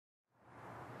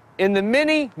In the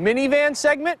minivan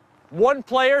segment, one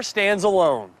player stands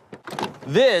alone.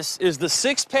 This is the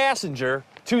 6-passenger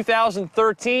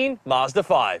 2013 Mazda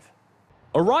 5.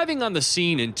 Arriving on the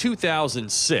scene in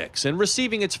 2006 and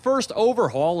receiving its first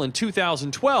overhaul in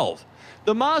 2012,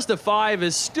 the Mazda 5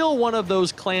 is still one of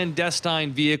those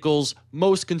clandestine vehicles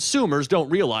most consumers don't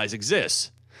realize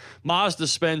exists. Mazda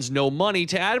spends no money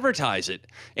to advertise it,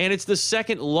 and it's the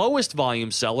second lowest volume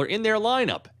seller in their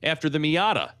lineup, after the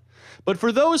Miata. But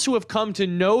for those who have come to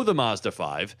know the Mazda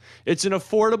 5, it's an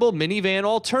affordable minivan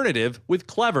alternative with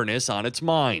cleverness on its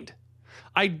mind.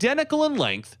 Identical in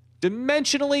length,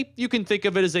 dimensionally, you can think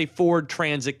of it as a Ford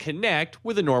Transit Connect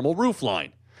with a normal roofline.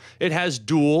 It has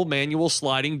dual manual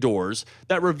sliding doors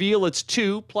that reveal its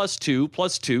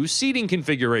 2+2+2 seating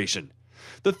configuration.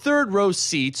 The third row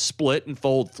seats split and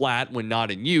fold flat when not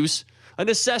in use, a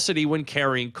necessity when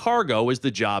carrying cargo is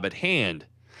the job at hand.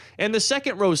 And the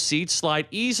second row seats slide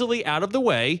easily out of the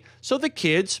way so the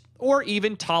kids, or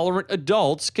even tolerant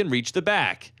adults, can reach the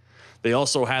back. They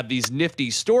also have these nifty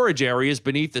storage areas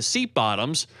beneath the seat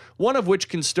bottoms, one of which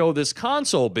can stow this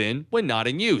console bin when not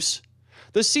in use.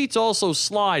 The seats also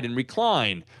slide and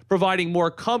recline, providing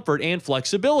more comfort and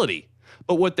flexibility.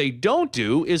 But what they don't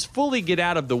do is fully get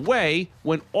out of the way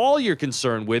when all you're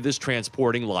concerned with is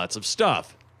transporting lots of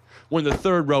stuff. When the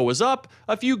third row is up,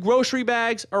 a few grocery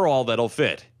bags are all that'll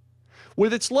fit.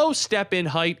 With its low step-in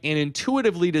height and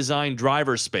intuitively designed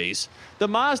driver space, the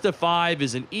Mazda 5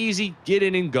 is an easy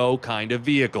get-in-and-go kind of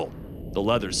vehicle. The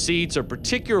leather seats are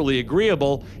particularly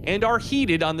agreeable and are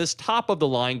heated on this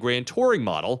top-of-the-line Grand Touring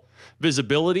model.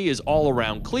 Visibility is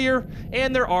all-around clear,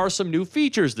 and there are some new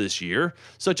features this year,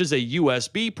 such as a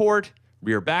USB port,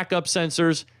 rear backup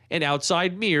sensors, and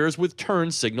outside mirrors with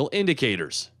turn signal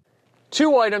indicators.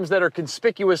 Two items that are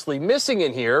conspicuously missing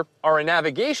in here are a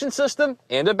navigation system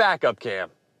and a backup cam.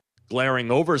 Glaring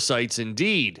oversights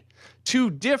indeed. Two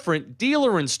different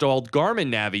dealer-installed Garmin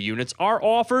Navi units are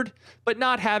offered, but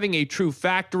not having a true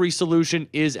factory solution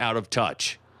is out of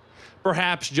touch.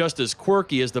 Perhaps just as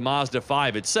quirky as the Mazda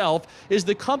 5 itself is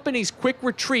the company's quick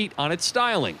retreat on its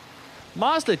styling.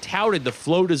 Mazda touted the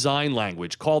flow design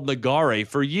language called Nagare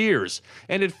for years,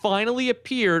 and it finally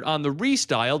appeared on the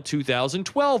restyled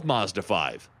 2012 Mazda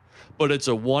 5. But it's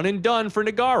a one-and-done for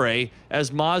Nagare,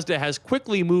 as Mazda has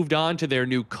quickly moved on to their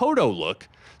new Kodo look,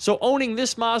 so owning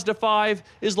this Mazda 5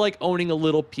 is like owning a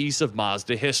little piece of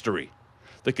Mazda history.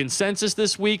 The consensus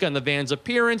this week on the van's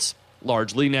appearance,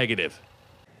 largely negative.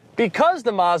 Because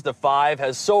the Mazda 5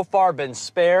 has so far been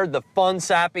spared the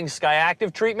fun-sapping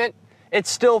Skyactiv treatment, it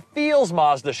still feels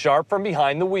Mazda sharp from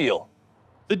behind the wheel.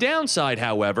 The downside,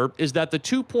 however, is that the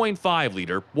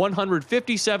 2.5-liter,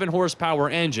 157-horsepower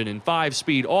engine in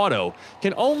 5-speed auto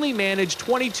can only manage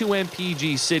 22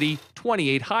 mpg city,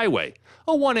 28 highway,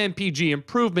 a 1 mpg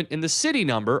improvement in the city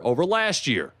number over last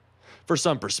year. For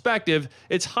some perspective,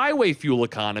 its highway fuel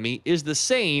economy is the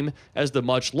same as the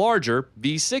much larger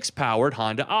V6-powered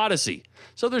Honda Odyssey,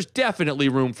 so there's definitely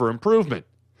room for improvement.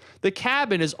 The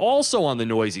cabin is also on the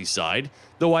noisy side,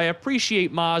 though I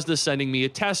appreciate Mazda sending me a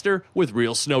tester with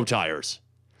real snow tires.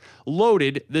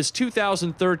 Loaded, this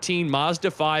 2013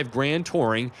 Mazda 5 Grand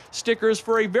Touring stickers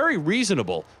for a very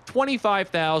reasonable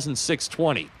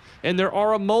 $25,620, and there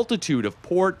are a multitude of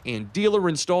port and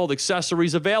dealer-installed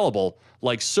accessories available,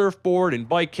 like surfboard and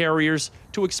bike carriers,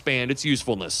 to expand its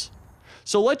usefulness.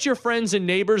 So let your friends and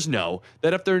neighbors know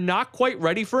that if they're not quite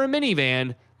ready for a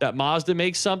minivan, that Mazda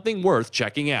makes something worth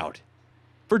checking out.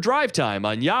 For Drive Time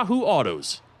on Yahoo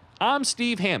Autos, I'm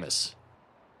Steve Hammis.